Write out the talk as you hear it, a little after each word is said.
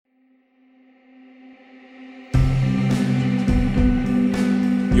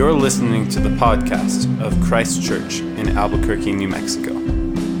You're listening to the podcast of Christ Church in Albuquerque, New Mexico.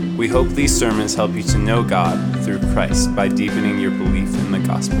 We hope these sermons help you to know God through Christ by deepening your belief in the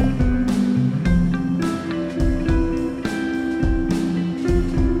gospel.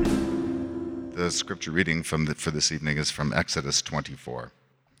 The scripture reading for this evening is from Exodus 24.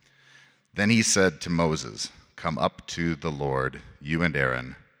 Then he said to Moses, "Come up to the Lord, you and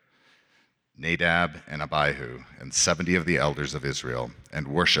Aaron, Nadab and Abihu, and 70 of the elders of Israel, and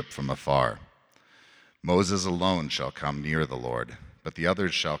worship from afar. Moses alone shall come near the Lord, but the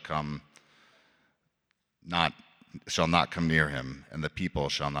others shall not come near him, and the people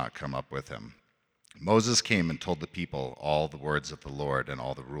shall not come up with him." Moses came and told the people all the words of the Lord and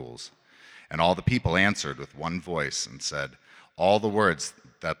all the rules. And all the people answered with one voice and said, "All the words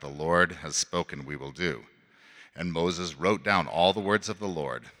that the Lord has spoken we will do." And Moses wrote down all the words of the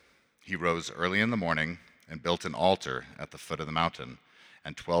Lord. He rose early in the morning and built an altar at the foot of the mountain,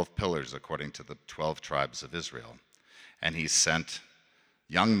 and 12 pillars according to the 12 tribes of Israel. And he sent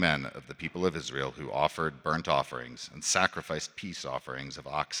young men of the people of Israel who offered burnt offerings and sacrificed peace offerings of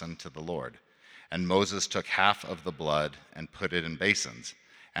oxen to the Lord. And Moses took half of the blood and put it in basins,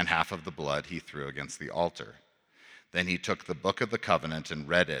 and half of the blood he threw against the altar. Then he took the book of the covenant and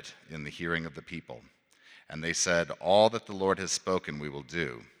read it in the hearing of the people. And they said, "All that the Lord has spoken we will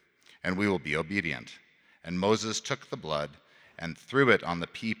do, and we will be obedient." And Moses took the blood and threw it on the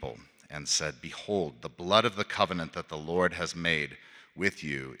people and said, "Behold, the blood of the covenant that the Lord has made with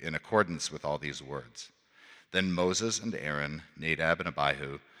you in accordance with all these words." Then Moses and Aaron, Nadab and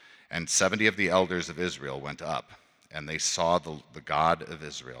Abihu, and 70 of the elders of Israel went up, and they saw the God of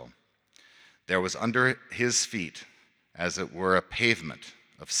Israel. There was under his feet, as it were, a pavement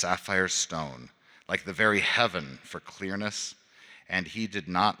of sapphire stone, like the very heaven for clearness, and he did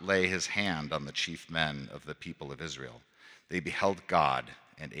not lay his hand on the chief men of the people of Israel. They beheld God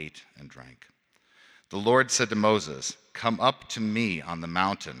and ate and drank. The Lord said to Moses, "Come up to me on the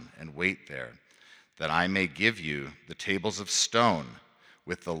mountain and wait there, that I may give you the tables of stone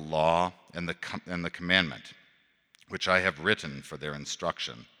with the law and the commandment, which I have written for their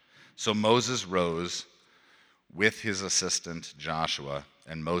instruction." So Moses rose with his assistant Joshua,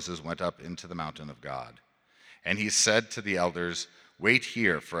 and Moses went up into the mountain of God. And he said to the elders, "Wait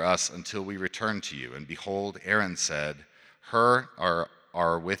here for us until we return to you." And behold, Aaron said, Aaron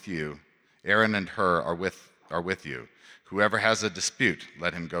and Hur are with you. Whoever has a dispute,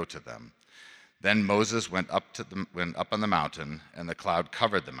 let him go to them. Then Moses went up on the mountain, and the cloud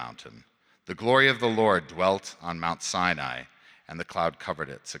covered the mountain. The glory of the Lord dwelt on Mount Sinai, and the cloud covered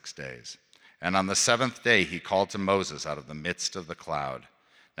it 6 days. And on the 7th day he called to Moses out of the midst of the cloud.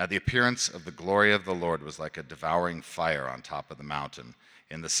 Now the appearance of the glory of the Lord was like a devouring fire on top of the mountain,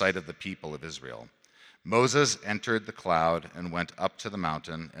 in the sight of the people of Israel. Moses entered the cloud and went up to the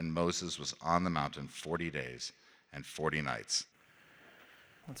mountain, and Moses was on the mountain 40 days and 40 nights.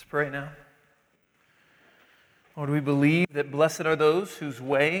 Let's pray now. Lord, we believe that blessed are those whose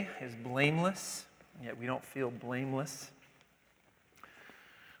way is blameless, and yet we don't feel blameless.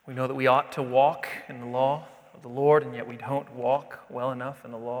 We know that we ought to walk in the law of the Lord, and yet we don't walk well enough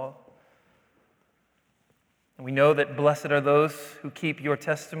in the law. And we know that blessed are those who keep your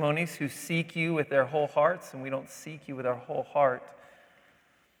testimonies, who seek you with their whole hearts, and we don't seek you with our whole heart,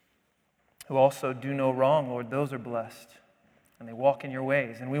 who also do no wrong, Lord. Those are blessed, and they walk in your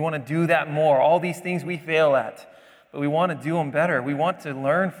ways. And we want to do that more. All these things we fail at, but we want to do them better. We want to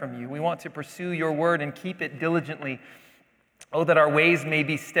learn from you. We want to pursue your word and keep it diligently. Oh, that our ways may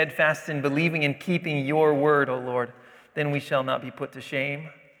be steadfast in believing and keeping your word, O Lord. Then we shall not be put to shame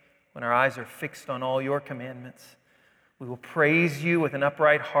when our eyes are fixed on all your commandments. We will praise you with an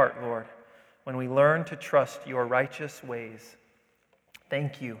upright heart, Lord, when we learn to trust your righteous ways.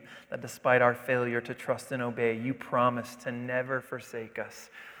 Thank you that despite our failure to trust and obey, you promise to never forsake us.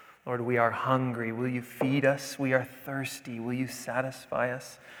 Lord, we are hungry. Will you feed us? We are thirsty. Will you satisfy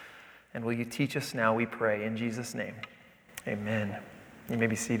us? And will you teach us now, we pray, in Jesus' name. Amen. You may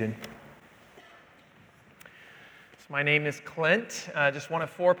be seated. So my name is Clint, just one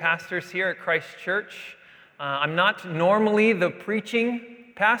of 4 pastors here at Christ Church. I'm not normally the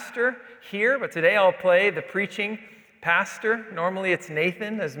preaching pastor here, but today I'll play the preaching pastor. Normally it's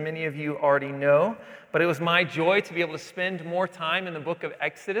Nathan, as many of you already know, but it was my joy to be able to spend more time in the book of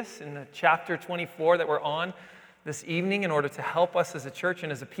Exodus, in the chapter 24 that we're on this evening, in order to help us as a church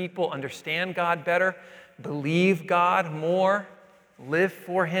and as a people understand God better, believe God more, live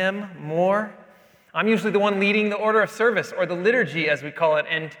for Him more. I'm usually the one leading the order of service, or the liturgy as we call it,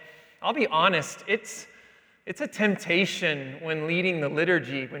 and I'll be honest, it's It's a temptation when leading the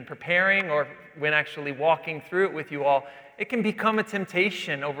liturgy, when preparing, or when actually walking through it with you all. It can become a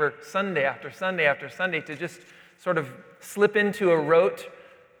temptation over Sunday after Sunday after Sunday to just sort of slip into a rote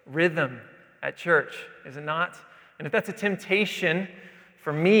rhythm at church, is it not? And if that's a temptation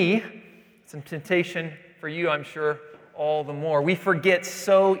for me, it's a temptation for you, I'm sure, all the more. We forget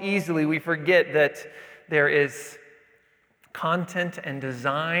so easily. We forget that there is content and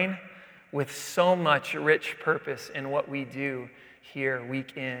design with so much rich purpose in what we do here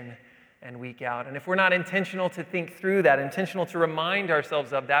week in and week out. And if we're not intentional to think through that, intentional to remind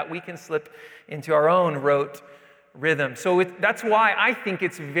ourselves of that, we can slip into our own rote rhythm. So that's why I think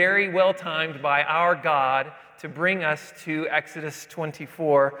it's very well timed by our God to bring us to Exodus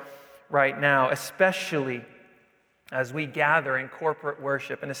 24 right now, especially as we gather in corporate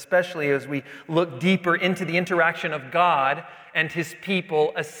worship, and especially as we look deeper into the interaction of God and his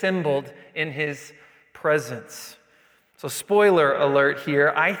people assembled in his presence. So spoiler alert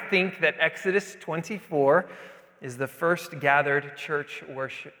here, I think that Exodus 24 is the first gathered church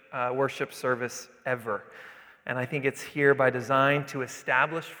worship service ever. And I think it's here by design to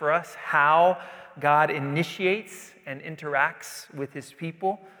establish for us how God initiates and interacts with his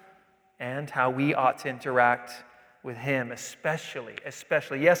people and how we ought to interact with him, especially,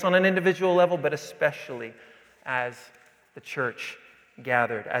 yes, on an individual level, but especially as the church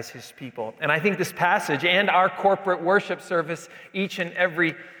gathered as his people. And I think this passage and our corporate worship service each and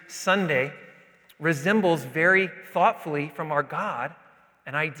every Sunday resembles very thoughtfully from our God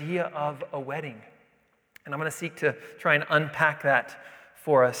an idea of a wedding. And I'm going to seek to try and unpack that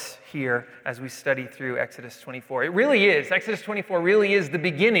for us here as we study through Exodus 24. Exodus 24 really is the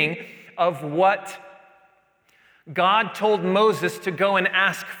beginning of what God told Moses to go and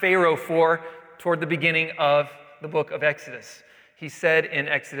ask Pharaoh for toward the beginning of the book of Exodus. He said in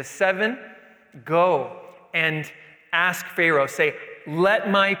Exodus 7, go and ask Pharaoh, say, let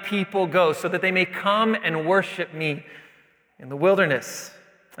my people go so that they may come and worship me in the wilderness.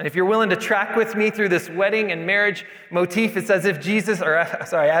 And if you're willing to track with me through this wedding and marriage motif, it's as if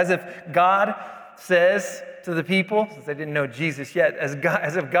God says to the people, since they didn't know Jesus yet, as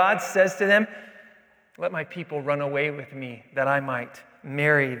if God says to them, let my people run away with me that I might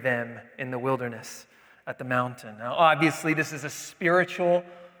marry them in the wilderness at the mountain. Now, obviously, this is a spiritual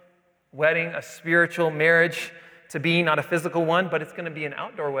wedding, a spiritual marriage to be, not a physical one, but it's going to be an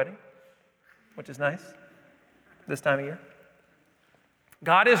outdoor wedding, which is nice this time of year.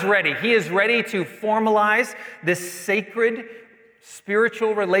 God is ready. He is ready to formalize this sacred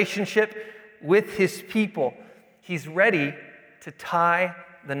spiritual relationship with his people. He's ready to tie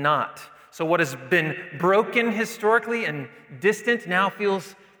the knot. So what has been broken historically and distant now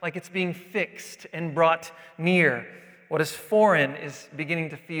feels like it's being fixed and brought near. What is foreign is beginning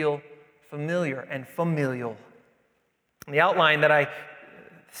to feel familiar and familial. And the outline that I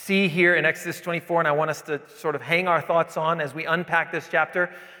see here in Exodus 24, and I want us to sort of hang our thoughts on as we unpack this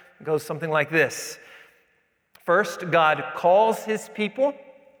chapter, goes something like this. First, God calls his people.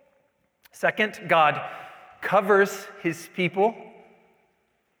 Second, God covers his people.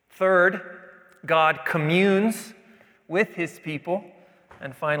 Third, God communes with his people.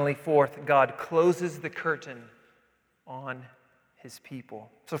 And finally, fourth, God closes the curtain on his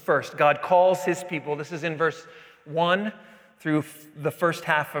people. So first, God calls his people. This is in verse 1 through the first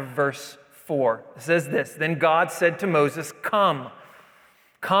half of verse 4. It says this, then God said to Moses, come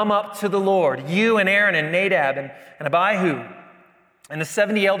up to the Lord, you and Aaron and Nadab and Abihu and the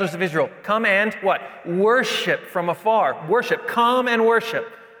 70 elders of Israel. Come and what? Worship from afar. Worship. Come and worship.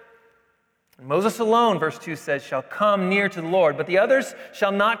 And Moses alone, verse 2 says, shall come near to the Lord, but the others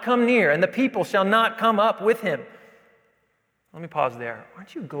shall not come near, and the people shall not come up with him. Let me pause there.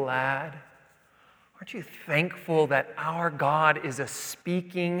 Aren't you glad? Aren't you thankful that our God is a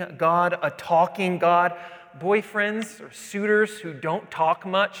speaking God, a talking God? Boyfriends or suitors who don't talk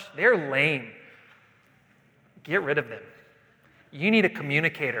much, they're lame. Get rid of them. You need a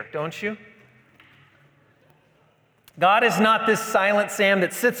communicator, don't you? God is not this silent Sam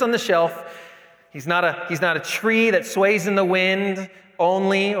that sits on the shelf. He's not a tree that sways in the wind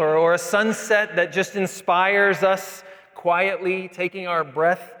only, or a sunset that just inspires us quietly, taking our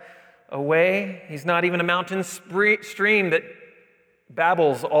breath away. He's not even a mountain stream that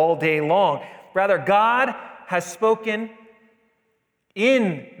babbles all day long. Rather, God has spoken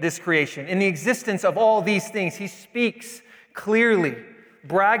in this creation, in the existence of all these things. He speaks clearly,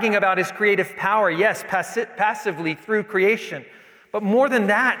 bragging about his creative power, yes, passively through creation. But more than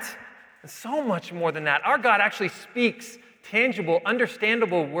that, so much more than that, our God actually speaks tangible,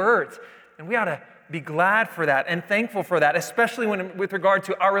 understandable words. And we ought to be glad for that and thankful for that, especially with regard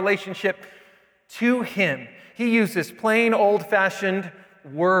to our relationship to him. He uses plain, old-fashioned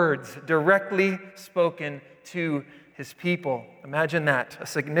words directly spoken to his people. Imagine that, a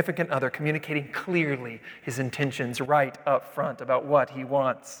significant other communicating clearly his intentions right up front about what he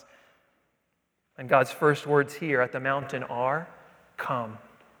wants. And God's first words here at the mountain are, come.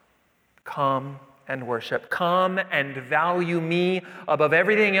 Come and worship. Come and value me above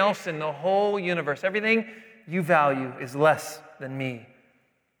everything else in the whole universe. Everything you value is less than me.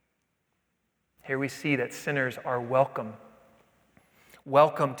 Here we see that sinners are welcome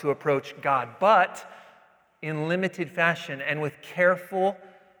to approach God, but in limited fashion and with careful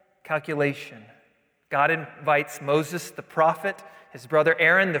calculation. God invites Moses, the prophet, his brother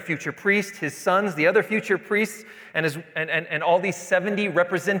Aaron, the future priest, his sons, the other future priests, and all these 70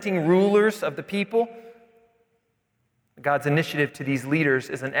 representing rulers of the people. God's initiative to these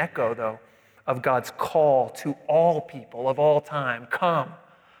leaders is an echo, though, of God's call to all people of all time. Come,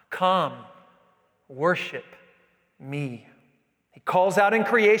 worship me. He calls out in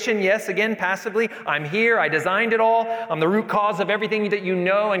creation, yes, again, passively, I'm here, I designed it all, I'm the root cause of everything that you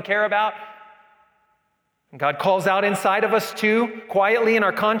know and care about. And God calls out inside of us too, quietly in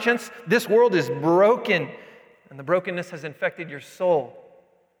our conscience, this world is broken, and the brokenness has infected your soul.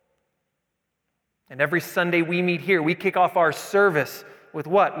 And every Sunday we meet here, we kick off our service with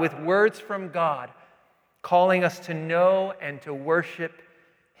what? With words from God, calling us to know and to worship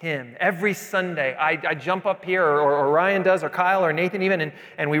him. Every Sunday, I jump up here, or Ryan does, or Kyle, or Nathan even,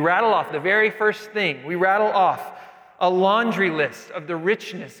 and we rattle off the very first thing. We rattle off a laundry list of the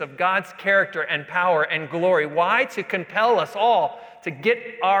richness of God's character and power and glory. Why? To compel us all to get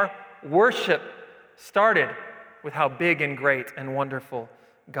our worship started with how big and great and wonderful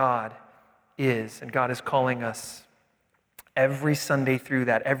God is. And God is calling us every Sunday through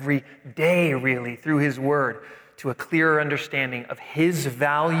that, every day really, through his word, to a clearer understanding of his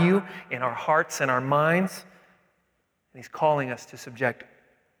value in our hearts and our minds. And he's calling us to subject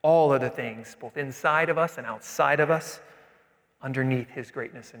all other things, both inside of us and outside of us, underneath his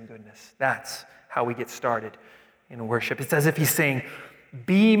greatness and goodness. That's how we get started in worship. It's as if he's saying,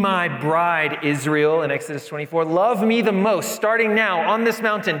 be my bride, Israel, in Exodus 24. Love me the most, starting now on this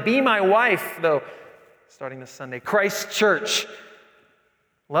mountain. Be my wife, though, starting this Sunday. Christ Church,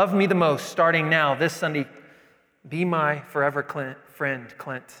 love me the most, starting now, this Sunday. Be my forever friend,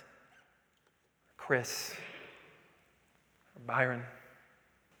 Clint, Chris, or Byron,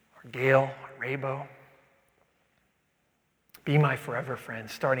 or Gail, or Raybo. Be my forever friend,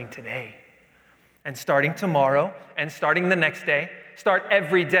 starting today, and starting tomorrow, and starting the next day. Start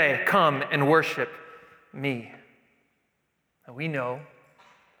every day. Come and worship me. Now we know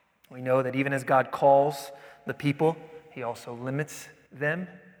that even as God calls the people, he also limits them.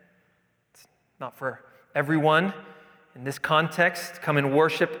 It's not for everyone in this context come and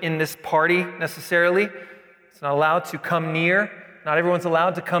worship in this party necessarily. It's not allowed to come near. Not everyone's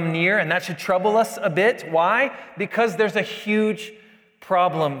allowed to come near, and that should trouble us a bit. Why? Because there's a huge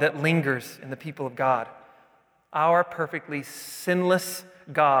problem that lingers in the people of God. Our perfectly sinless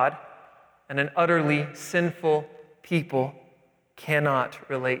God and an utterly sinful people cannot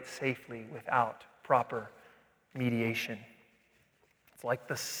relate safely without proper mediation. It's like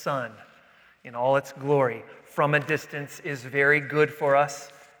the sun in all its glory, from a distance is very good for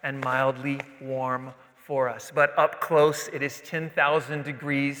us and mildly warm for us. But up close, it is 10,000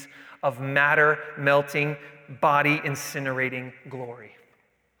 degrees of matter melting, body incinerating glory.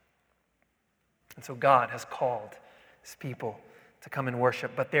 And so God has called his people to come and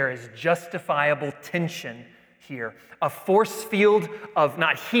worship, but there is justifiable tension here, a force field of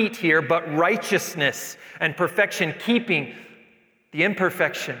not heat here, but righteousness and perfection, keeping the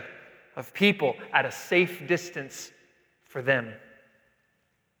imperfection of people at a safe distance for them.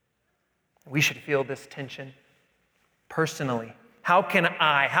 We should feel this tension personally. How can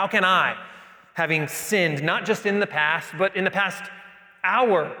I, having sinned not just in the past, but in the past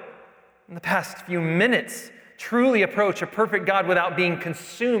hour, in the past few minutes, truly approach a perfect God without being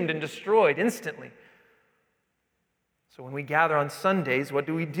consumed and destroyed instantly? So when we gather on Sundays, what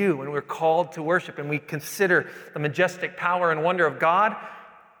do? When we're called to worship and we consider the majestic power and wonder of God,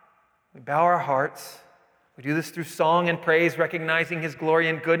 we bow our hearts. We do this through song and praise, recognizing his glory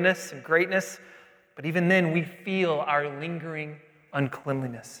and goodness and greatness. But even then, we feel our lingering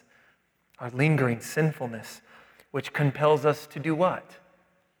uncleanliness, our lingering sinfulness, which compels us to do what?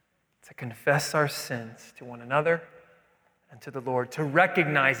 To confess our sins to one another and to the Lord, to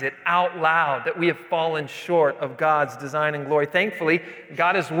recognize it out loud that we have fallen short of God's design and glory. Thankfully,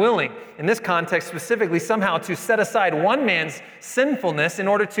 God is willing, in this context specifically, somehow to set aside one man's sinfulness in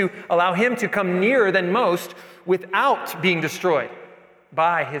order to allow him to come nearer than most without being destroyed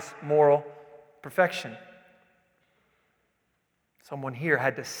by his moral perfection. Someone here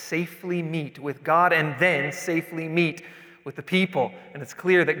had to safely meet with God and then safely meet with the people. And it's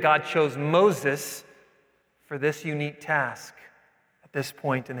clear that God chose Moses for this unique task at this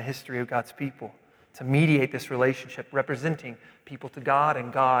point in the history of God's people, to mediate this relationship, representing people to God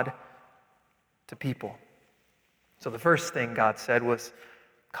and God to people. So the first thing God said was,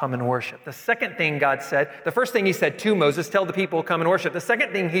 come and worship. The second thing God said, the first thing he said to Moses, tell the people, come and worship. The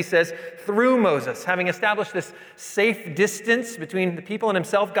second thing he says through Moses, having established this safe distance between the people and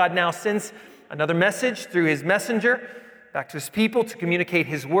himself, God now sends another message through his messenger back to his people to communicate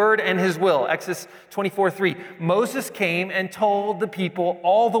his word and his will. Exodus 24:3. Moses came and told the people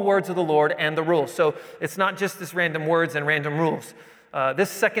all the words of the Lord and the rules. So it's not just this random words and random rules. This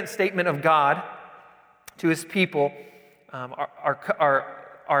second statement of God to his people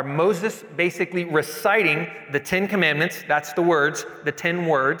are Moses basically reciting the 10 Commandments. That's the words, the 10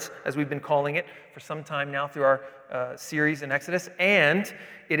 words, as we've been calling it for some time now through our series in Exodus. And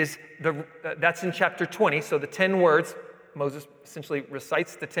it is that's in chapter 20. So the 10 words, Moses essentially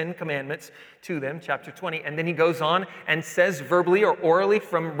recites the 10 Commandments to them, chapter 20. And then he goes on and says verbally or orally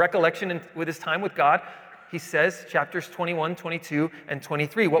from recollection and with his time with God, he says chapters 21, 22, and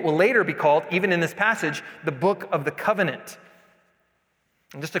 23, what will later be called, even in this passage, the Book of the Covenant.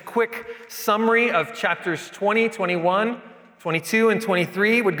 And just a quick summary of chapters 20, 21, 22, and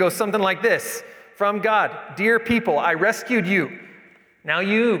 23 would go something like this. From God, dear people, I rescued you. Now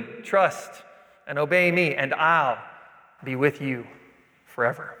you trust and obey me, and I'll be with you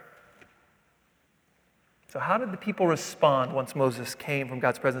forever. So how did the people respond once Moses came from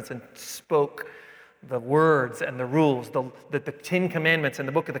God's presence and spoke the words and the rules, the 10 Commandments and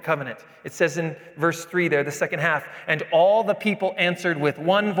the Book of the Covenant? It says in verse 3 there, the second half, and all the people answered with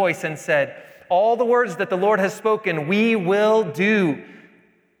one voice and said, all the words that the Lord has spoken, we will do.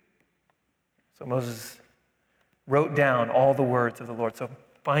 So Moses wrote down all the words of the Lord. So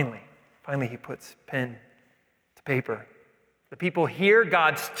finally he puts pen to paper. The people hear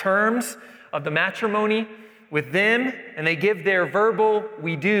God's terms of the matrimony with them, and they give their verbal,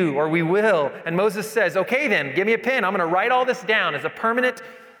 we do, or we will. And Moses says, okay then, give me a pen. I'm going to write all this down as a permanent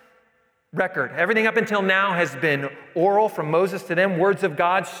record. Everything up until now has been oral from Moses to them, words of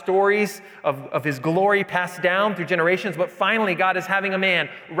God, stories of his glory passed down through generations. But finally, God is having a man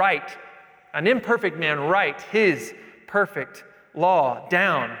write, an imperfect man write his perfect law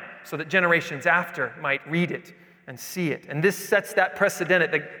down so that generations after might read it and see it. And this sets that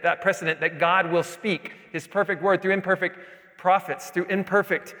precedent that God will speak his perfect word through imperfect prophets, through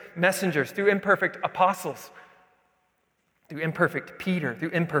imperfect messengers, through imperfect apostles, through imperfect Peter, through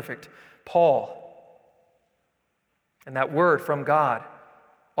imperfect Paul. And that word from God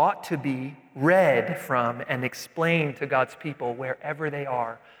ought to be read from and explained to God's people wherever they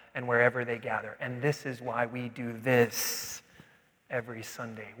are and wherever they gather. And this is why we do this every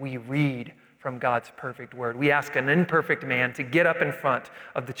Sunday. We read from God's perfect word. We ask an imperfect man to get up in front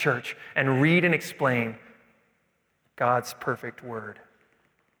of the church and read and explain God's perfect word.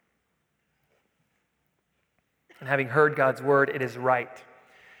 And having heard God's word, it is right.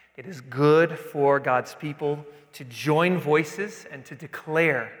 It is good for God's people to join voices and to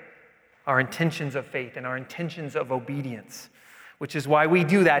declare our intentions of faith and our intentions of obedience, which is why we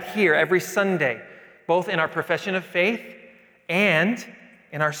do that here every Sunday, both in our profession of faith and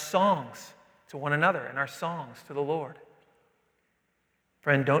in our songs to one another, and our songs to the Lord.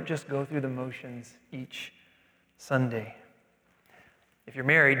 Friend, don't just go through the motions each Sunday. If you're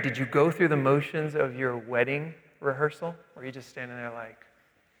married, did you go through the motions of your wedding rehearsal? Or are you just standing there like,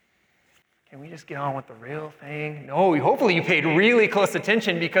 can we just get on with the real thing? No, hopefully you paid really close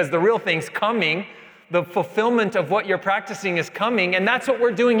attention because the real thing's coming. The fulfillment of what you're practicing is coming, and that's what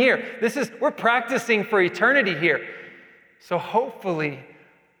we're doing here. We're practicing for eternity here. So hopefully,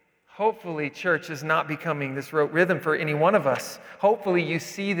 church is not becoming this rote rhythm for any one of us. Hopefully you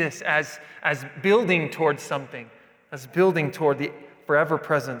see this as building towards something, as building toward the forever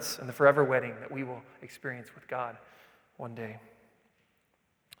presence and the forever wedding that we will experience with God one day.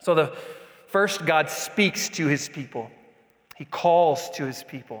 So the first, God speaks to his people. He calls to his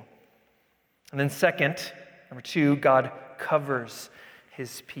people. And then second, number two, God covers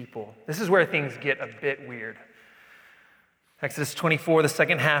his people. This is where things get a bit weird. Exodus 24, the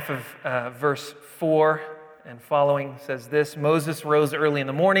second half of verse 4 and following says this: Moses rose early in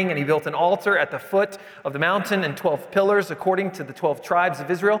the morning, and he built an altar at the foot of the mountain and 12 pillars according to the 12 tribes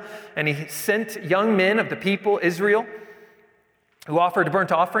of Israel. And he sent young men of the people, Israel, who offered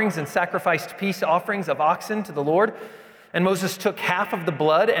burnt offerings and sacrificed peace offerings of oxen to the Lord. And Moses took half of the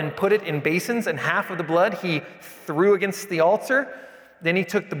blood and put it in basins, and half of the blood he threw against the altar. Then he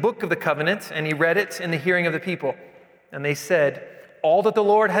took the book of the covenant and he read it in the hearing of the people. And they said, all that the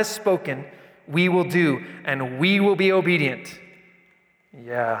Lord has spoken, we will do, and we will be obedient.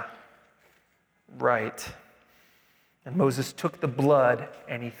 Yeah, right. And Moses took the blood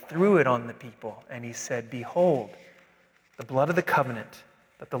and he threw it on the people. And he said, behold, the blood of the covenant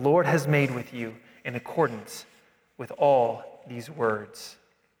that the Lord has made with you in accordance with all these words.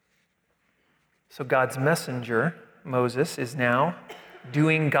 So God's messenger, Moses, is now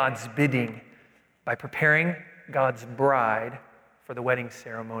doing God's bidding by preparing God's bride for the wedding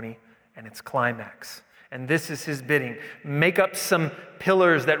ceremony and its climax. And this is his bidding. Make up some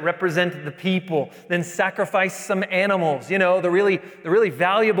pillars that represent the people, then sacrifice some animals, the really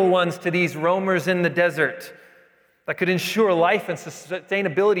valuable ones to these roamers in the desert that could ensure life and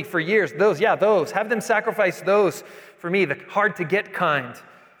sustainability for years. Those. Have them sacrifice those for me, the hard-to-get kind.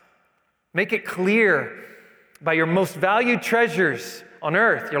 Make it clear by your most valued treasures on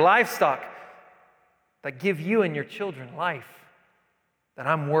earth, your livestock, that give you and your children life, that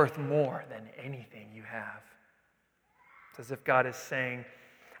I'm worth more than anything you have. It's as if God is saying,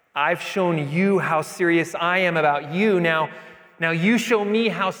 I've shown you how serious I am about you. Now you show me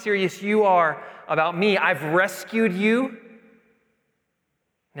how serious you are about me. I've rescued you.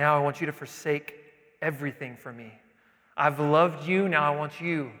 Now I want you to forsake everything for me. I've loved you. Now I want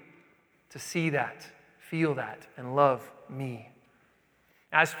you to see that, feel that, and love me.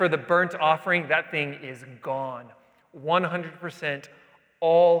 As for the burnt offering, that thing is gone. 100%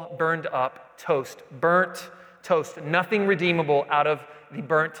 all burned up toast. Burnt toast. Nothing redeemable out of the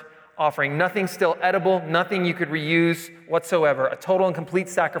burnt offering. Nothing still edible. Nothing you could reuse whatsoever. A total and complete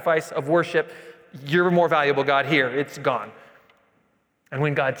sacrifice of worship. You're more valuable, God. Here, it's gone. And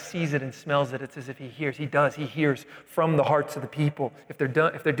when God sees it and smells it, it's as if he hears. He does. He hears from the hearts of the people. If they're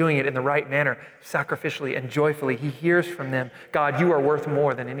doing it in the right manner, sacrificially and joyfully, he hears from them. God, you are worth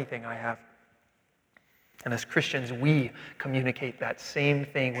more than anything I have. And as Christians, we communicate that same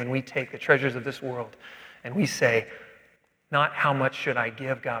thing when we take the treasures of this world and we say, not how much should I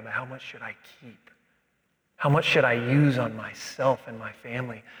give, God, but how much should I keep? How much should I use on myself and my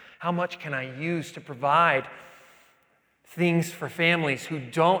family? How much can I use to provide things for families who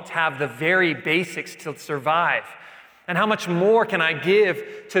don't have the very basics to survive? And how much more can I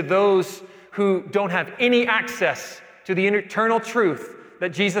give to those who don't have any access to the eternal truth that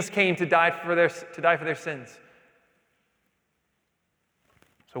Jesus came to die for their sins?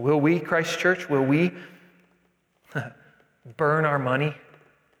 So will we, Christ Church, will we burn our money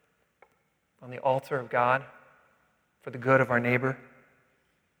on the altar of God for the good of our neighbor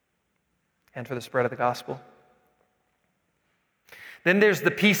and for the spread of the gospel? Then there's the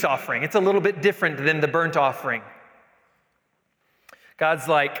peace offering. It's a little bit different than the burnt offering. God's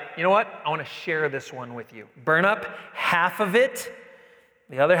like, you know what? I want to share this one with you. Burn up half of it.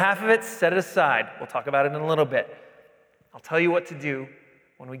 The other half of it, set it aside. We'll talk about it in a little bit. I'll tell you what to do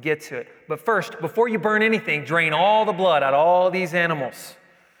when we get to it. But first, before you burn anything, drain all the blood out of all these animals.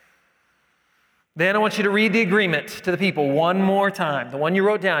 Then I want you to read the agreement to the people one more time. The one you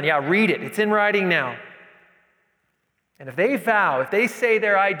wrote down. Yeah, read it. It's in writing now. And if they say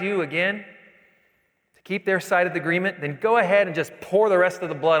their I do again, to keep their side of the agreement, then go ahead and just pour the rest of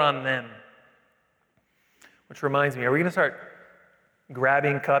the blood on them. Which reminds me, are we going to start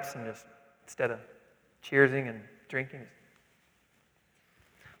grabbing cups and just, instead of cheersing and drinking?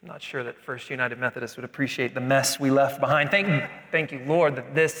 I'm not sure that First United Methodists would appreciate the mess we left behind. Thank you, Lord,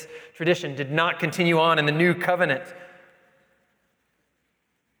 that this tradition did not continue on in the new covenant.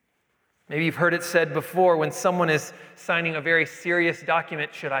 Maybe you've heard it said before, when someone is signing a very serious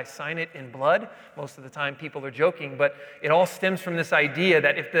document, should I sign it in blood? Most of the time people are joking, but it all stems from this idea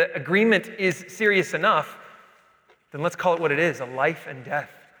that if the agreement is serious enough, then let's call it what it is, a life and death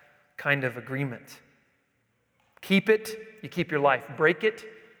kind of agreement. Keep it, you keep your life. Break it,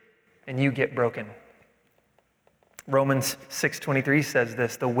 and you get broken. Romans 6:23 says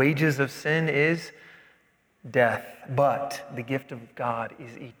this, the wages of sin is death, but the gift of God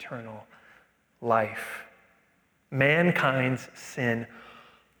is eternal life. Mankind's sin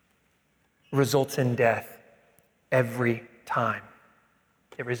results in death every time.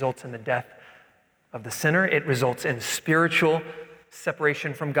 It results in the death of the sinner. It results in spiritual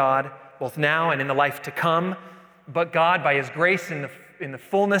separation from God, both now and in the life to come. But God, by his grace in the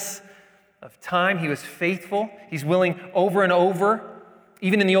fullness of time, he was faithful. He's willing over and over,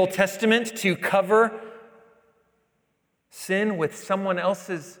 even in the Old Testament, to cover sin with someone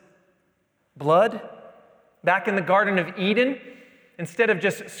else's blood. Back in the Garden of Eden, instead of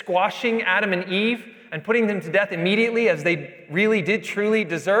just squashing Adam and Eve and putting them to death immediately as they really did truly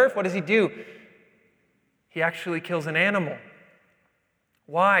deserve, what does he do? He actually kills an animal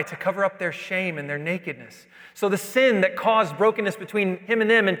Why? To cover up their shame and their nakedness. So the sin that caused brokenness between him and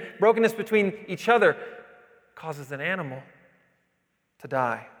them and brokenness between each other causes an animal to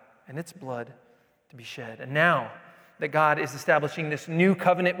die and its blood to be shed. And now that God is establishing this new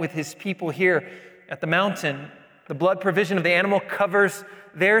covenant with his people here at the mountain, the blood provision of the animal covers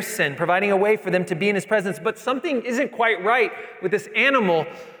their sin, providing a way for them to be in his presence. But something isn't quite right with this animal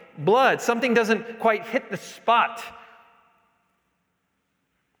blood. Something doesn't quite hit the spot.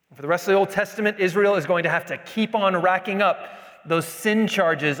 For the rest of the Old Testament, Israel is going to have to keep on racking up those sin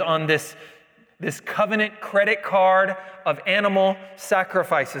charges on this covenant credit card of animal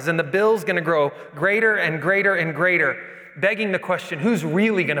sacrifices. And the bill's going to grow greater and greater and greater, begging the question, who's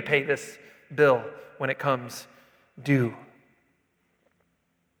really going to pay this bill when it comes due?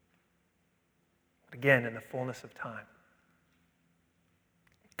 But again, in the fullness of time,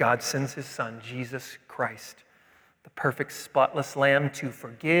 God sends his Son, Jesus Christ, the perfect, spotless Lamb, to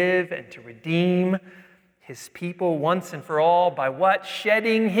forgive and to redeem his people once and for all by what?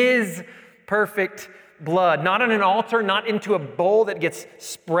 Shedding his perfect blood. Not on an altar, not into a bowl that gets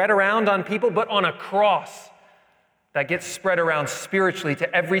spread around on people, but on a cross that gets spread around spiritually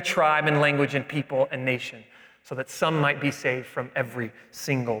to every tribe and language and people and nation, so that some might be saved from every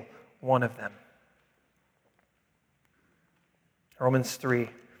single one of them. Romans 3.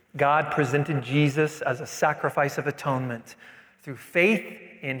 God presented Jesus as a sacrifice of atonement through faith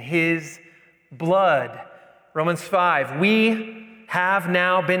in his blood. Romans 5, we have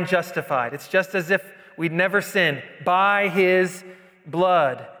now been justified. It's just as if we'd never sinned by his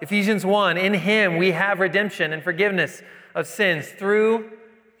blood. Ephesians 1, in him we have redemption and forgiveness of sins through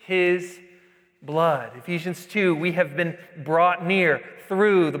his blood. Ephesians 2, we have been brought near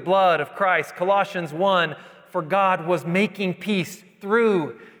through the blood of Christ. Colossians 1, for God was making peace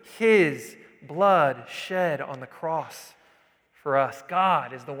through his blood shed on the cross for us.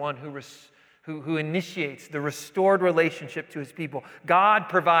 God is the one who initiates the restored relationship to his people. God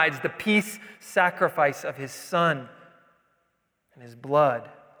provides the peace sacrifice of his Son, and his blood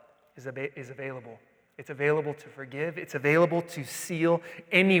is available. It's available to forgive. It's available to seal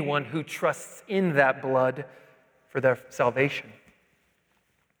anyone who trusts in that blood for their salvation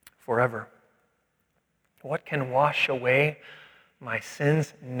forever. What can wash away my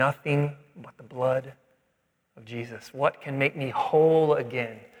sins? Nothing but the blood of Jesus. What can make me whole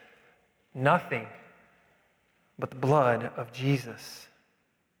again? Nothing but the blood of Jesus.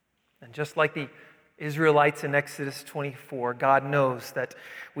 And just like the Israelites in Exodus 24, God knows that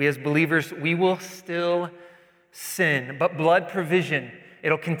we as believers, we will still sin. But blood provision,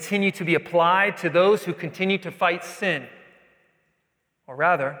 it'll continue to be applied to those who continue to fight sin. Or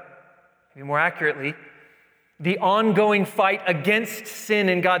rather, maybe more accurately, the ongoing fight against sin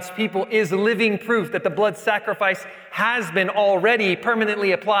in God's people is living proof that the blood sacrifice has been already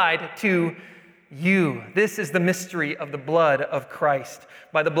permanently applied to you. This is the mystery of the blood of Christ.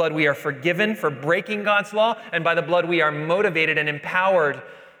 By the blood we are forgiven for breaking God's law, and by the blood we are motivated and empowered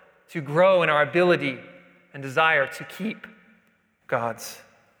to grow in our ability and desire to keep God's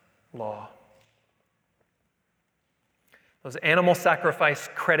law. Those animal sacrifice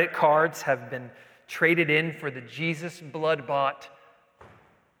credit cards have been traded in for the Jesus blood-bought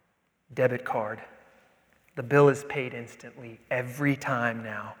debit card. The bill is paid instantly every time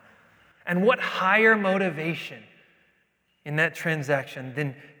now. And what higher motivation in that transaction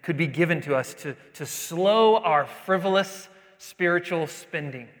than could be given to us to slow our frivolous spiritual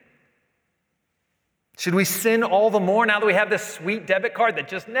spending? Should we sin all the more now that we have this sweet debit card that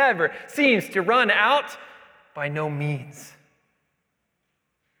just never seems to run out? By no means.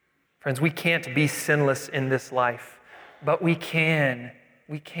 Friends, we can't be sinless in this life, but we can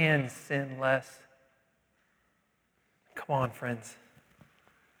sin less. Come on, friends.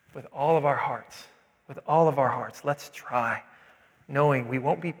 With all of our hearts, let's try, knowing we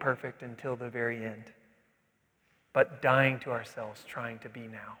won't be perfect until the very end, but dying to ourselves, trying to be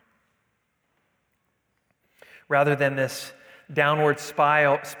now. Rather than this downward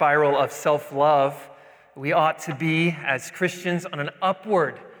spiral of self-love, we ought to be, as Christians, on an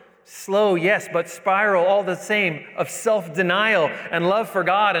upward, slow, yes, but spiral all the same of self-denial and love for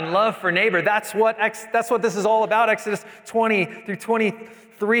God and love for neighbor. That's what this is all about, Exodus 20 through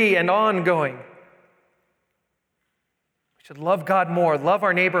 23 and ongoing. We should love God more, love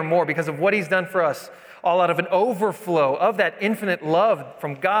our neighbor more because of what he's done for us, all out of an overflow of that infinite love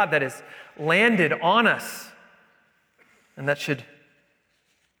from God that has landed on us and that should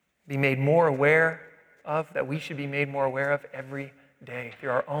be made more aware of, that we should be made more aware of every day through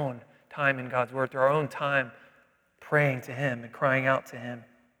our own time in God's Word, through our own time praying to Him and crying out to Him.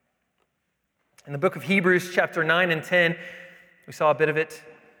 In the book of Hebrews, chapter 9 and 10, We saw a bit of it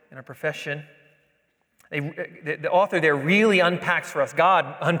in our profession. The author there really unpacks for us,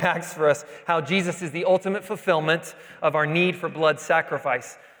 God unpacks for us, how Jesus is the ultimate fulfillment of our need for blood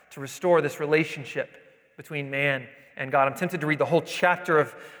sacrifice to restore this relationship between man and God. I'm tempted to read the whole chapter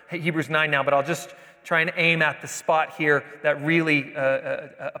of Hebrews 9 now, but I'll just try and aim at the spot here that really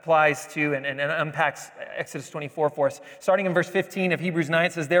applies to and unpacks Exodus 24 for us. Starting in verse 15 of Hebrews 9,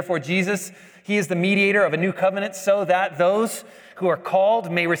 it says, "Therefore Jesus, he is the mediator of a new covenant, so that those who are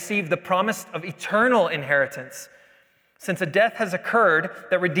called may receive the promise of eternal inheritance, since a death has occurred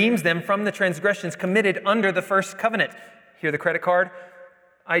that redeems them from the transgressions committed under the first covenant." Hear the credit card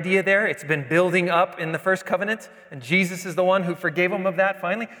idea there? It's been building up in the first covenant, and Jesus is the one who forgave them of that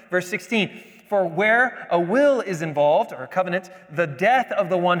finally. Verse 16, "For where a will is involved, or a covenant, the death of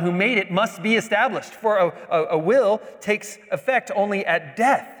the one who made it must be established. For a will takes effect only at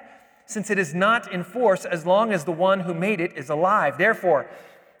death, since it is not in force as long as the one who made it is alive. Therefore,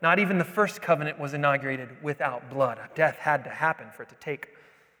 not even the first covenant was inaugurated without blood." A death had to happen for it to take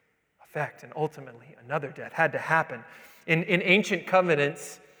effect, and ultimately another death had to happen. In ancient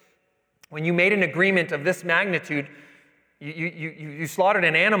covenants, when you made an agreement of this magnitude, you slaughtered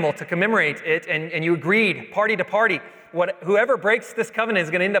an animal to commemorate it, and you agreed, party to party, whoever breaks this covenant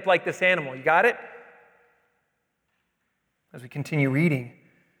is going to end up like this animal. You got it? As we continue reading,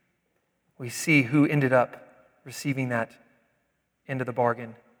 we see who ended up receiving that end of the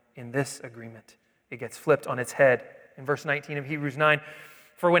bargain in this agreement. It gets flipped on its head in verse 19 of Hebrews 9.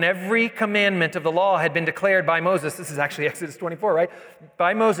 "For when every commandment of the law had been declared by Moses," this is actually Exodus 24, right?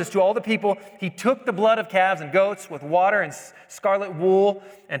 "By Moses to all the people, he took the blood of calves and goats with water and scarlet wool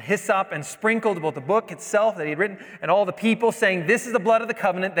and hyssop and sprinkled both the book itself that he had written and all the people, saying, 'This is the blood of the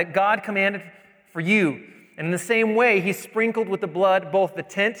covenant that God commanded for you.' And in the same way, he sprinkled with the blood both the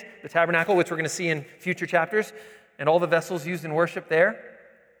tent, the tabernacle, which we're going to see in future chapters, and all the vessels used in worship there.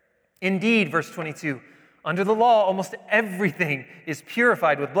 Indeed," verse 22, "under the law, almost everything is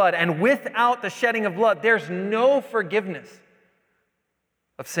purified with blood, and without the shedding of blood, there's no forgiveness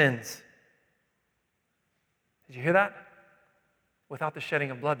of sins." Did you hear that? Without the shedding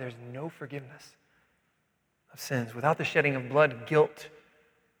of blood, there's no forgiveness of sins. Without the shedding of blood, guilt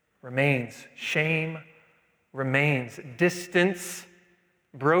remains, shame remains, distance,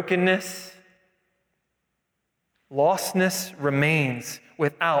 brokenness, lostness remains.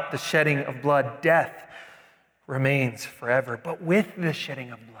 Without the shedding of blood, death remains forever. But with the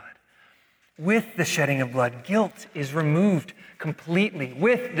shedding of blood, guilt is removed completely.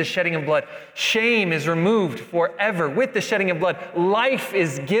 With the shedding of blood, shame is removed forever. With the shedding of blood, life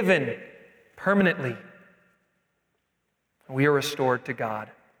is given permanently. We are restored to God.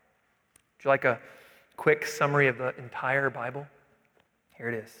 Would you like a quick summary of the entire Bible? Here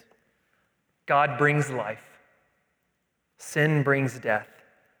it is. God brings life. Sin brings death.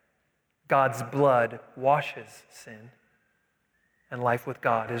 God's blood washes sin, and life with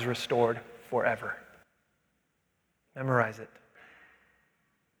God is restored forever. Memorize it.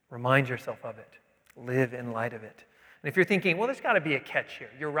 Remind yourself of it. Live in light of it. And if you're thinking, well, there's got to be a catch here.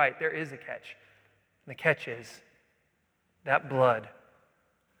 You're right, there is a catch. And the catch is that blood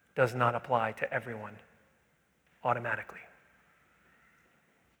does not apply to everyone automatically.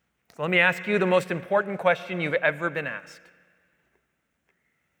 So let me ask you the most important question you've ever been asked.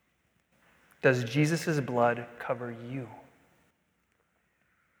 Does Jesus' blood cover you?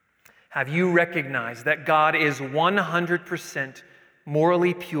 Have you recognized that God is 100%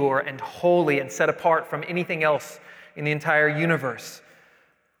 morally pure and holy and set apart from anything else in the entire universe?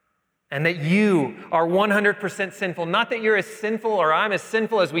 And that you are 100% sinful. Not that you're as sinful or I'm as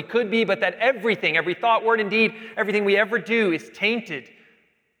sinful as we could be, but that everything, every thought, word, and deed, everything we ever do is tainted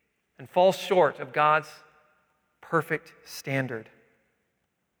and falls short of God's perfect standard.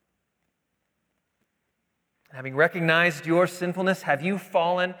 Having recognized your sinfulness, have you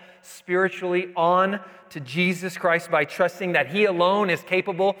fallen spiritually on to Jesus Christ by trusting that He alone is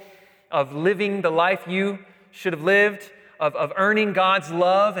capable of living the life you should have lived, of earning God's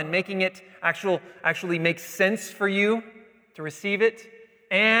love and making it actually make sense for you to receive it,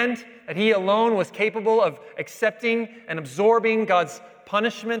 and that He alone was capable of accepting and absorbing God's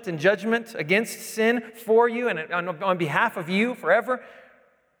punishment and judgment against sin for you and on behalf of you forever?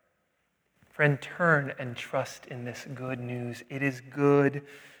 Friend, turn and trust in this good news. It is good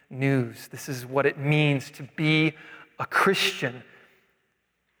news. This is what it means to be a Christian.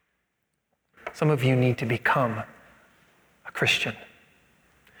 Some of you need to become a Christian.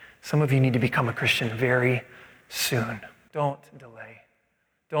 Some of you need to become a Christian very soon. Don't delay.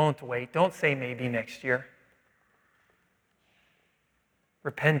 Don't wait. Don't say maybe next year.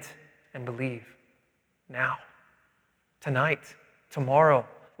 Repent and believe now, tonight. tomorrow.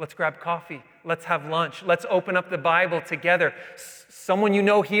 Let's grab coffee. Let's have lunch. Let's open up the Bible together. Someone you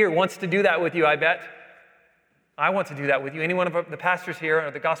know here wants to do that with you, I bet. I want to do that with you. Any one of the pastors here or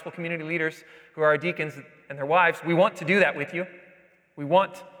the gospel community leaders who are our deacons and their wives, we want to do that with you. We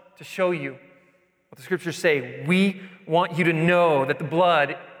want to show you what the scriptures say. We want you to know that the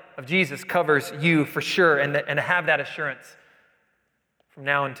blood of Jesus covers you for sure and to have that assurance from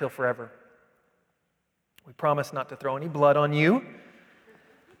now until forever. We promise not to throw any blood on you.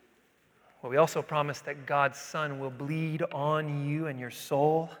 But we also promise that God's Son will bleed on you and your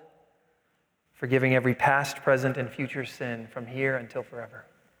soul, forgiving every past, present, and future sin from here until forever.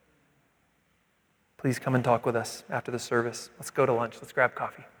 Please come and talk with us after the service. Let's go to lunch. Let's grab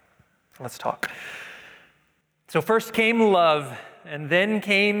coffee. Let's talk. So first came love, and then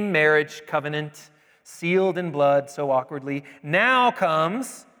came marriage covenant, sealed in blood so awkwardly. Now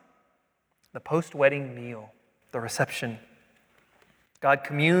comes the post-wedding meal, the reception. God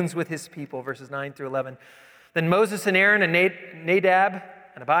communes with his people, verses 9 through 11. Then Moses and Aaron and Nadab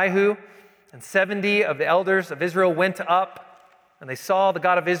and Abihu and 70 of the elders of Israel went up, and they saw the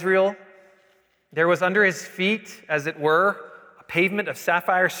God of Israel. There was under his feet, as it were, a pavement of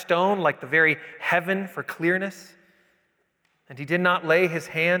sapphire stone, like the very heaven for clearness. And he did not lay his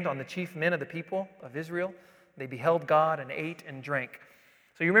hand on the chief men of the people of Israel. They beheld God and ate and drank.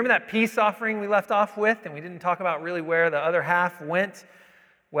 So you remember that peace offering we left off with, and we didn't talk about really where the other half went?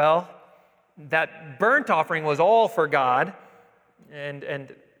 Well, that burnt offering was all for God,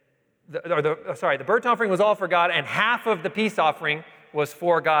 the burnt offering was all for God, and half of the peace offering was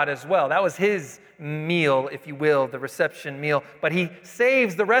for God as well. That was his meal, if you will, the reception meal. But he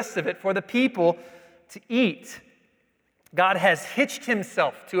saves the rest of it for the people to eat. God has hitched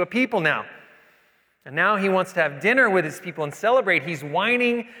himself to a people now. And now he wants to have dinner with his people and celebrate. He's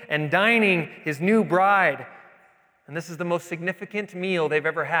wining and dining his new bride. And this is the most significant meal they've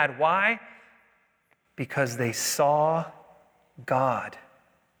ever had. Why? Because they saw God.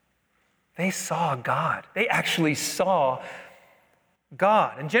 They saw God. They actually saw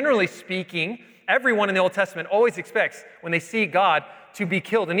God. And generally speaking, everyone in the Old Testament always expects, when they see God, to be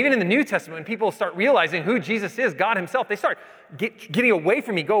killed. And even in the New Testament, when people start realizing who Jesus is, God himself, they start getting away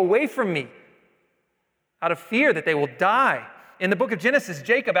from me, go away from me, out of fear that they will die. In the book of Genesis,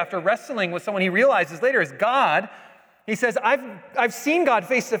 Jacob, after wrestling with someone he realizes later is God, he says, I've seen God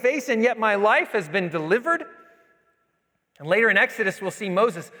face to face, and yet my life has been delivered. And later in Exodus, we'll see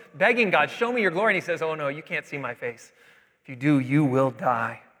Moses begging God, show me your glory. And he says, oh no, you can't see my face. If you do, you will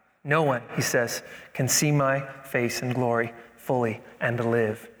die. No one, he says, can see my face and glory fully and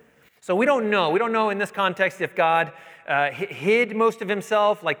live. So we don't know in this context if God hid most of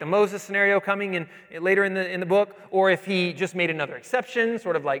himself, like the Moses scenario coming in later in the book, or if he just made another exception,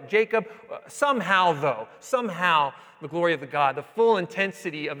 sort of like Jacob. Somehow the glory of the God, the full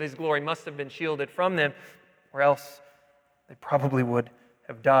intensity of his glory must have been shielded from them, or else they probably would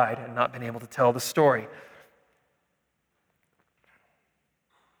have died and not been able to tell the story.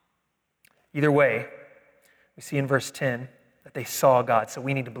 Either way, we see in verse 10 that they saw God, so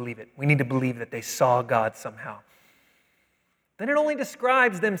we need to believe it. We need to believe that they saw God somehow. Then it only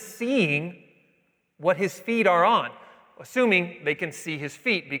describes them seeing what his feet are on, assuming they can see his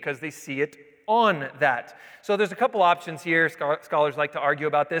feet because they see it on that. So there's a couple options here. Scholars like to argue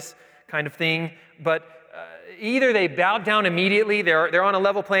about this kind of thing, but either they bowed down immediately, they're on a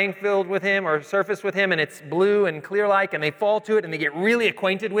level playing field with him or surface with him, and it's blue and clear-like, and they fall to it and they get really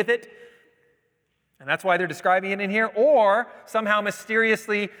acquainted with it. And that's why they're describing it in here. Or somehow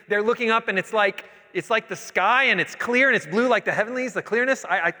mysteriously they're looking up and it's like the sky and it's clear and it's blue like the heavenlies, the clearness.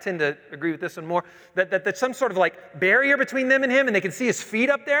 I tend to agree with this one more. That there's some sort of like barrier between them and him and they can see his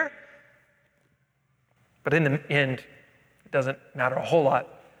feet up there. But in the end, it doesn't matter a whole lot.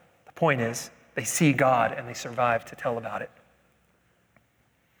 The point is they see God and they survive to tell about it.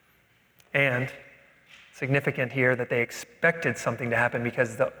 And significant here that they expected something to happen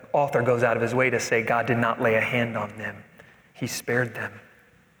because the author goes out of his way to say God did not lay a hand on them. He spared them.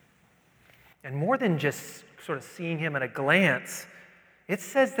 And more than just sort of seeing him at a glance, it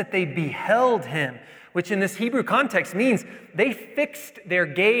says that they beheld him, which in this Hebrew context means they fixed their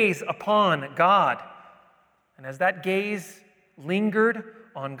gaze upon God. And as that gaze lingered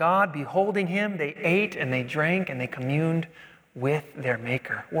on God, beholding him, they ate and they drank and they communed with their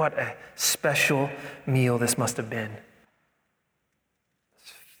Maker. What a special meal this must have been.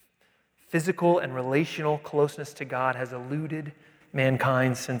 Physical and relational closeness to God has eluded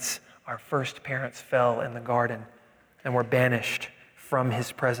mankind since our first parents fell in the garden and were banished from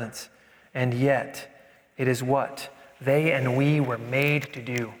his presence. And yet, it is what they and we were made to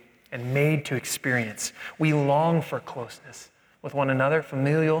do and made to experience. We long for closeness. with one another,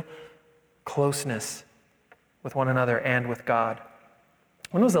 familial closeness with one another and with God.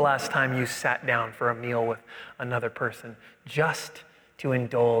 When was the last time you sat down for a meal with another person just to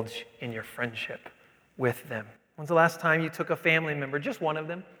indulge in your friendship with them? When's the last time you took a family member, just one of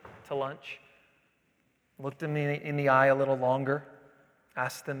them, to lunch? Looked them in the eye a little longer,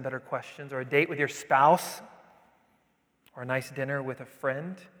 asked them better questions, or a date with your spouse, or a nice dinner with a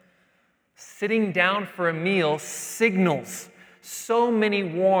friend? Sitting down for a meal signals so many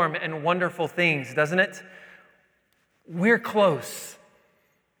warm and wonderful things, doesn't it? We're close.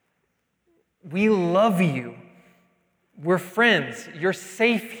 We love you. We're friends. You're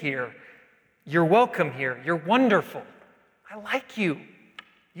safe here. You're welcome here. You're wonderful. I like you.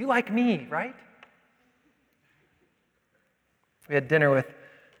 You like me, right? We had dinner with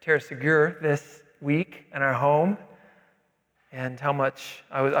Tara Segur this week in our home, and how much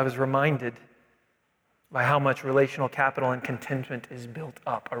I was reminded by how much relational capital and contentment is built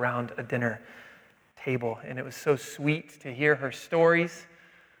up around a dinner table. And it was so sweet to hear her stories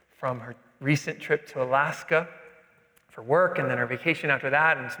from her recent trip to Alaska for work, and then her vacation after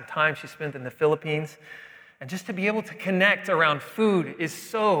that, and some time she spent in the Philippines. And just to be able to connect around food is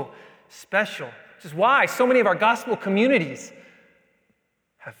so special, which is why so many of our gospel communities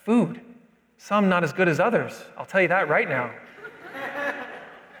have food. Some not as good as others. I'll tell you that right now.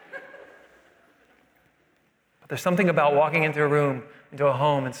 But there's something about walking into a room, into a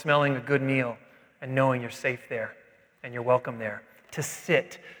home, and smelling a good meal and knowing you're safe there and you're welcome there. To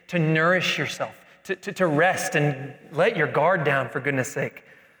sit, to nourish yourself, to rest and let your guard down, for goodness sake,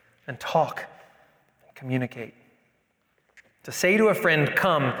 and talk, and communicate. To say to a friend,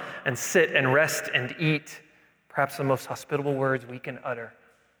 come and sit and rest and eat, perhaps the most hospitable words we can utter,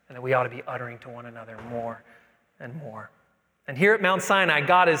 and that we ought to be uttering to one another more and more. And here at Mount Sinai,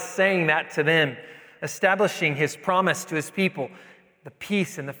 God is saying that to them, establishing his promise to his people, the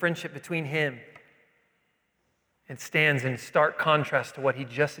peace and the friendship between him. It stands in stark contrast to what he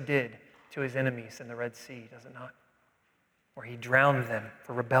just did to his enemies in the Red Sea, does it not? Where he drowned them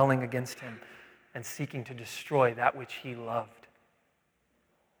for rebelling against him and seeking to destroy that which he loved.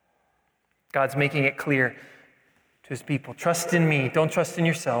 God's making it clear to his people, trust in me, don't trust in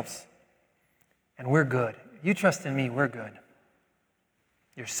yourselves, and we're good. You trust in me, we're good.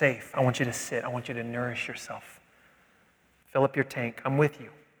 You're safe. I want you to sit. I want you to nourish yourself. Fill up your tank. I'm with you,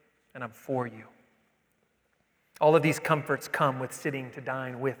 and I'm for you. All of these comforts come with sitting to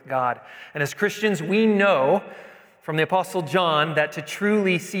dine with God. And as Christians, we know from the Apostle John that to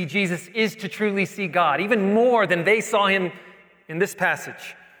truly see Jesus is to truly see God, even more than they saw him in this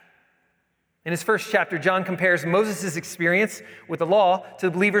passage. In his first chapter, John compares Moses' experience with the law to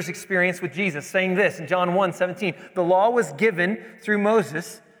the believer's experience with Jesus, saying this in John 1:17, the law was given through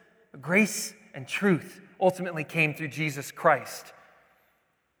Moses, but grace and truth ultimately came through Jesus Christ.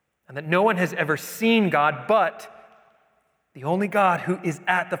 And that no one has ever seen God, but the only God who is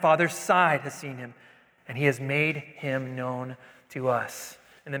at the Father's side has seen him, and he has made him known to us.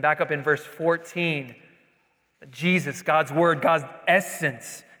 And then back up in verse 14, Jesus, God's word, God's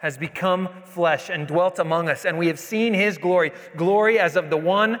essence, has become flesh and dwelt among us, and we have seen his glory, glory as of the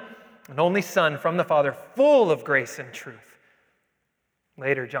one and only Son from the Father, full of grace and truth.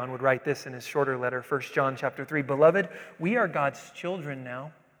 Later, John would write this in his shorter letter, 1 John chapter 3, Beloved, we are God's children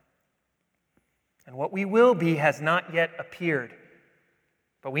now, and what we will be has not yet appeared.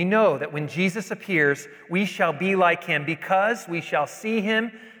 But we know that when Jesus appears, we shall be like him, because we shall see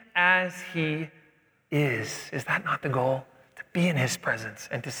him as he is. Is that not the goal? To be in his presence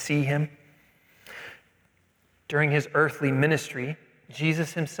and to see him? During his earthly ministry,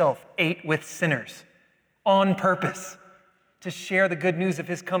 Jesus himself ate with sinners on purpose to share the good news of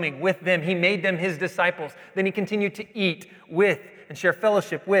his coming with them. He made them his disciples. Then he continued to eat with and share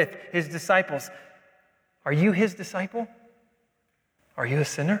fellowship with his disciples. Are you his disciple? Are you a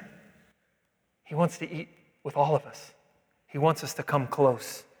sinner? He wants to eat with all of us. He wants us to come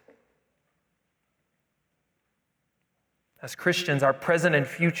close. As Christians, our present and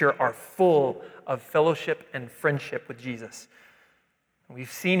future are full of fellowship and friendship with Jesus.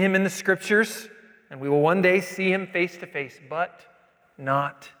 We've seen him in the scriptures, and we will one day see him face to face, but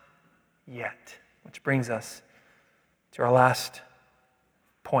not yet. Which brings us to our last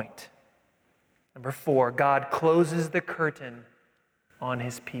point. Number 4, God closes the curtain on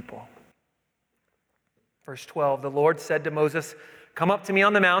his people. Verse 12, the Lord said to Moses, "Come up to me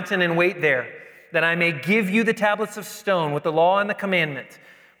on the mountain and wait there, that I may give you the tablets of stone with the law and the commandment,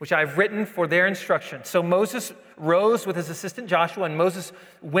 which I have written for their instruction." So Moses rose with his assistant Joshua, and Moses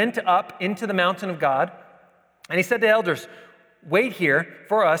went up into the mountain of God. And he said to the elders, "Wait here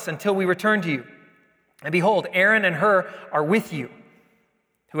for us until we return to you." And behold, Aaron and Hur are with you.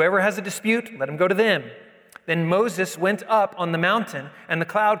 Whoever has a dispute, let him go to them. Then Moses went up on the mountain, and the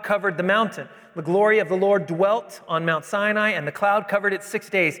cloud covered the mountain. The glory of the Lord dwelt on Mount Sinai, and the cloud covered it 6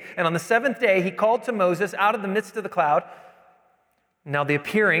 days. And on the seventh day he called to Moses out of the midst of the cloud. Now the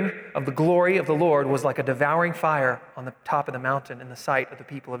appearing of the glory of the Lord was like a devouring fire on the top of the mountain in the sight of the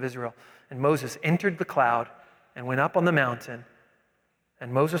people of Israel. And Moses entered the cloud and went up on the mountain.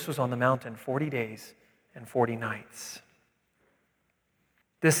 And Moses was on the mountain 40 days and 40 nights.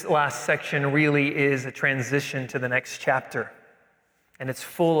 This last section really is a transition to the next chapter, and it's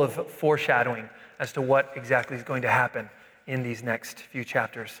full of foreshadowing as to what exactly is going to happen in these next few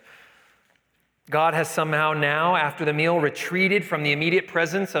chapters. God has somehow now, after the meal, retreated from the immediate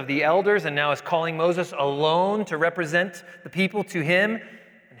presence of the elders and now is calling Moses alone to represent the people to him,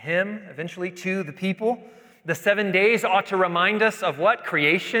 and him eventually to the people. The 7 days ought to remind us of what?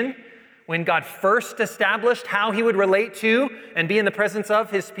 Creation. When God first established how he would relate to and be in the presence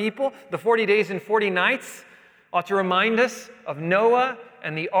of his people. The 40 days and 40 nights ought to remind us of Noah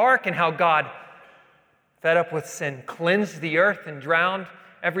and the ark and how God, fed up with sin, cleansed the earth and drowned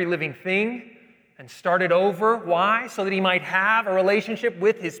every living thing and started over. Why? So that he might have a relationship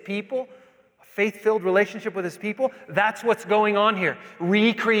with his people, a faith-filled relationship with his people. That's what's going on here.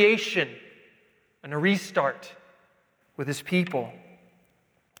 Recreation and a restart with his people.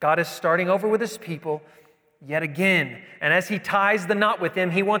 God is starting over with his people yet again. And as he ties the knot with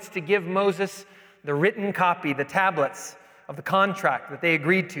them, he wants to give Moses the written copy, the tablets of the contract that they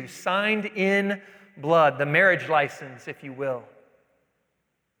agreed to, signed in blood, the marriage license, if you will.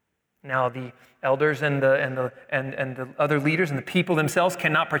 Now the elders and the other leaders and the people themselves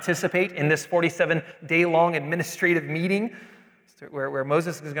cannot participate in this 47-day-long administrative meeting where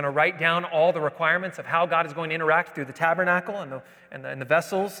Moses is going to write down all the requirements of how God is going to interact through the tabernacle and the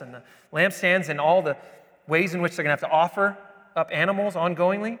vessels and the lampstands and all the ways in which they're going to have to offer up animals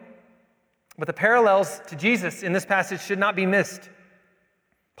ongoingly. But the parallels to Jesus in this passage should not be missed.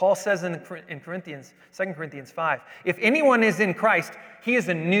 Paul says in 2 Corinthians 5, if anyone is in Christ, he is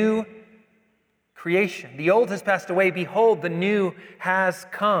a new creation. The old has passed away. Behold, the new has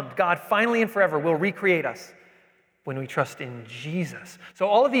come. God finally and forever will recreate us when we trust in Jesus. So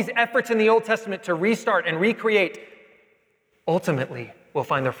all of these efforts in the Old Testament to restart and recreate ultimately will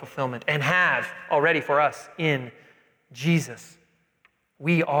find their fulfillment and have already for us in Jesus.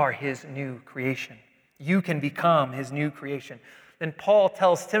 We are his new creation. You can become his new creation. Then Paul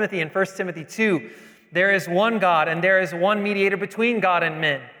tells Timothy in 1 Timothy 2, there is one God and there is one mediator between God and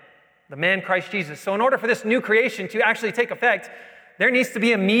men, the man Christ Jesus. So in order for this new creation to actually take effect, there needs to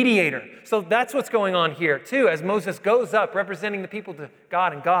be a mediator. So that's what's going on here, too, as Moses goes up representing the people to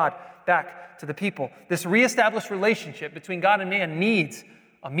God and God back to the people. This reestablished relationship between God and man needs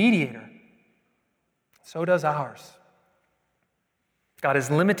a mediator. So does ours. God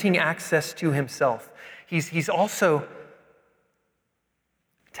is limiting access to himself. He's also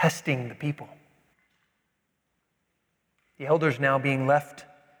testing the people. The elders now being left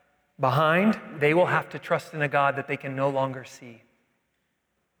behind, they will have to trust in a God that they can no longer see.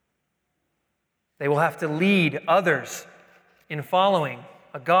 They will have to lead others in following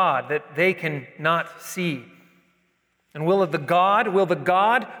a God that they cannot see. And will the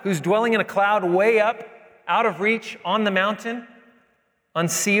God who's dwelling in a cloud way up, out of reach, on the mountain,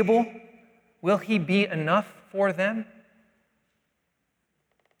 unseeable, will he be enough for them?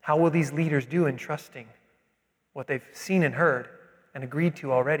 How will these leaders do in trusting what they've seen and heard and agreed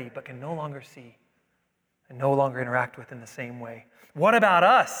to already, but can no longer see and no longer interact with in the same way? What about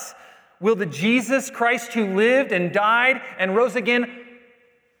us? Will the Jesus Christ who lived and died and rose again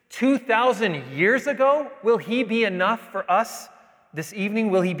 2,000 years ago, will he be enough for us this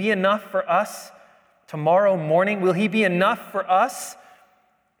evening? Will he be enough for us tomorrow morning? Will he be enough for us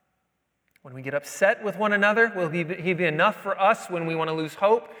when we get upset with one another? Will he be enough for us when we want to lose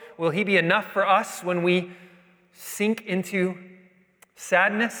hope? Will he be enough for us when we sink into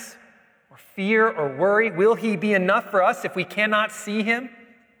sadness or fear or worry? Will he be enough for us if we cannot see him?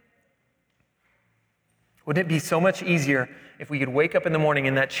 Wouldn't it be so much easier if we could wake up in the morning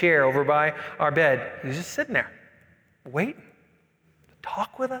in that chair over by our bed? He's just sitting there, waiting to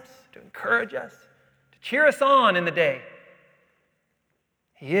talk with us, to encourage us, to cheer us on in the day.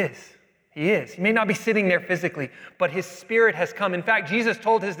 He is. He is. He may not be sitting there physically, but his spirit has come. In fact, Jesus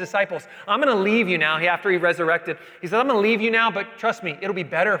told his disciples, I'm going to leave you now after he resurrected. He said, I'm going to leave you now, but trust me, it'll be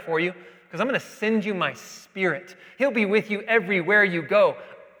better for you because I'm going to send you my spirit. He'll be with you everywhere you go.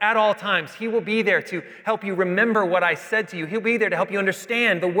 at all times. He will be there to help you remember what I said to you. He'll be there to help you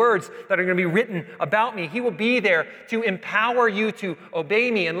understand the words that are going to be written about me. He will be there to empower you to obey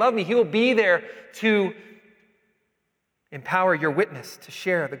me and love me. He will be there to empower your witness to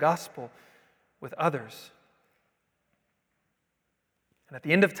share the gospel with others. And at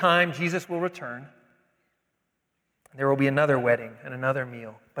the end of time, Jesus will return. There will be another wedding and another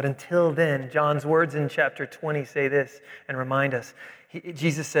meal. But until then, John's words in chapter 20 say this and remind us.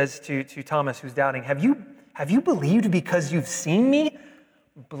 Jesus says to Thomas, who's doubting, have you believed because you've seen me?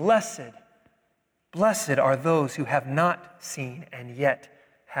 Blessed are those who have not seen and yet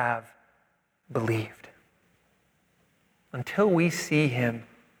have believed. Until we see him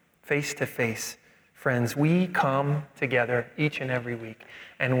face to face, friends, we come together each and every week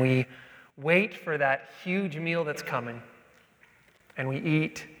and we wait for that huge meal that's coming, and we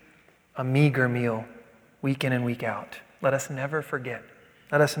eat a meager meal week in and week out. Let us never forget.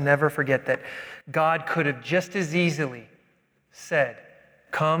 Let us never forget that God could have just as easily said,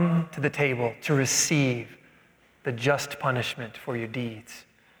 come to the table to receive the just punishment for your deeds,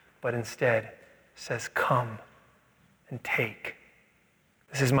 but instead says, come and take.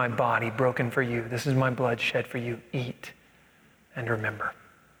 This is my body broken for you. This is my blood shed for you. Eat and remember.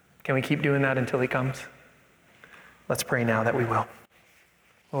 Can we keep doing that until he comes? Let's pray now that we will.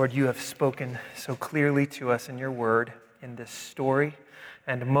 Lord, you have spoken so clearly to us in your word, in this story,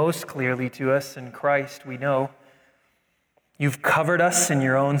 and most clearly to us in Christ, we know. You've covered us in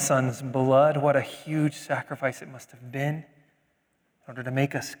your own Son's blood. What a huge sacrifice it must have been in order to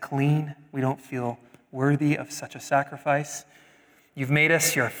make us clean. We don't feel worthy of such a sacrifice. You've made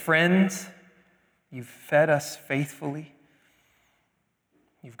us your friends. You've fed us faithfully.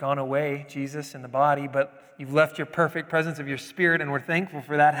 You've gone away, Jesus, in the body, but you've left your perfect presence of your Spirit, and we're thankful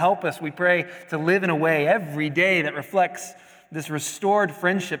for that. Help us, we pray, to live in a way every day that reflects this restored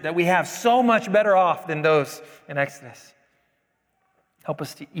friendship that we have, so much better off than those in Exodus. Help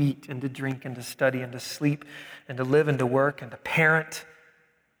us to eat and to drink and to study and to sleep and to live and to work and to parent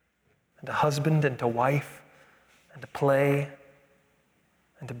and to husband and to wife and to play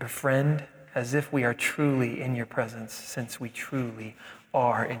and to befriend as if we are truly in your presence, since we truly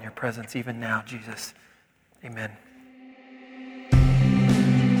are in your presence even now, Jesus. Amen.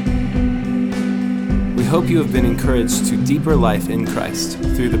 We hope you have been encouraged to deeper life in Christ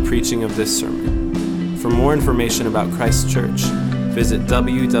through the preaching of this sermon. For more information about Christ Church, visit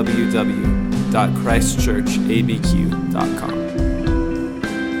www.christchurchabq.com.